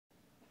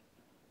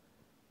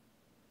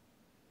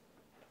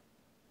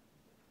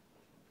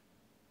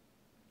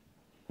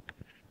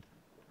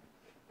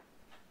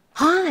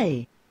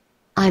Hi.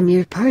 I'm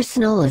your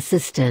personal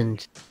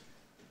assistant.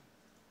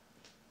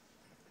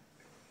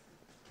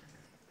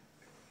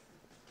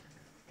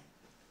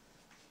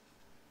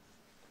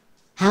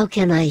 How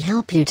can I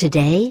help you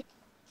today?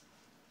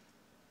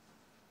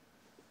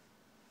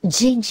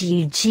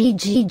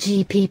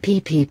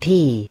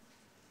 GGGGGPPPP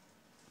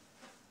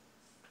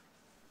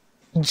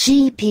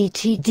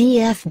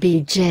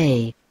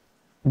GPTDFBJ.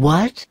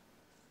 What?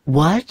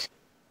 What?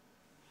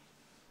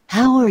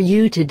 How are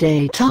you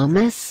today,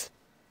 Thomas?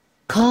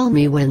 Call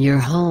me when you're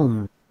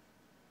home.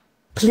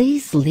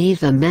 Please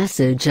leave a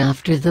message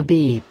after the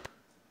beep.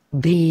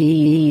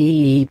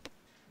 Beep.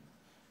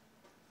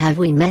 Have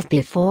we met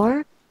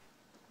before?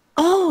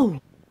 Oh!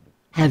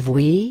 Have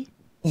we?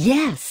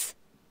 Yes.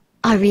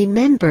 I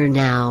remember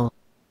now.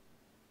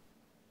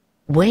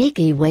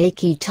 Wakey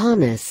wakey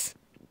Thomas.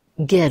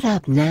 Get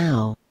up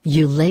now,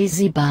 you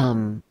lazy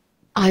bum.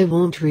 I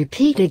won't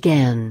repeat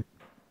again.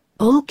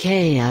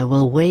 Okay, I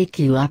will wake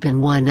you up in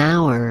 1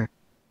 hour.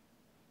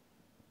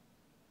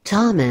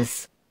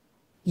 Thomas.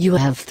 You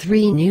have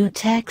 3 new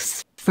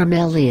texts from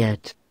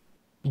Elliot.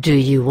 Do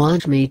you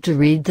want me to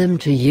read them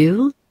to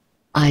you?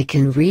 I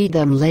can read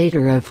them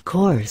later, of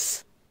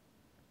course.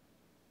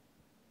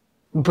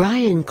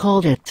 Brian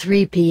called at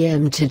 3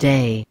 p.m.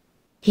 today.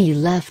 He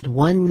left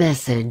one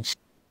message.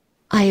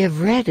 I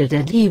have read it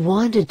and he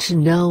wanted to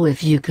know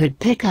if you could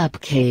pick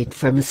up Kate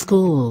from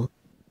school.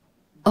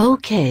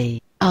 Okay,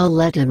 I'll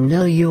let him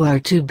know you are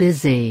too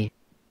busy.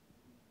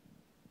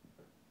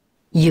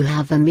 You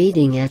have a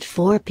meeting at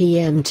 4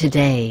 p.m.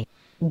 today.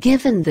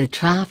 Given the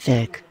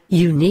traffic,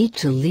 you need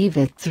to leave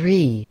at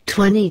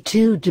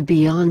 3:22 to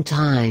be on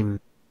time.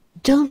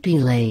 Don't be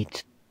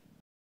late.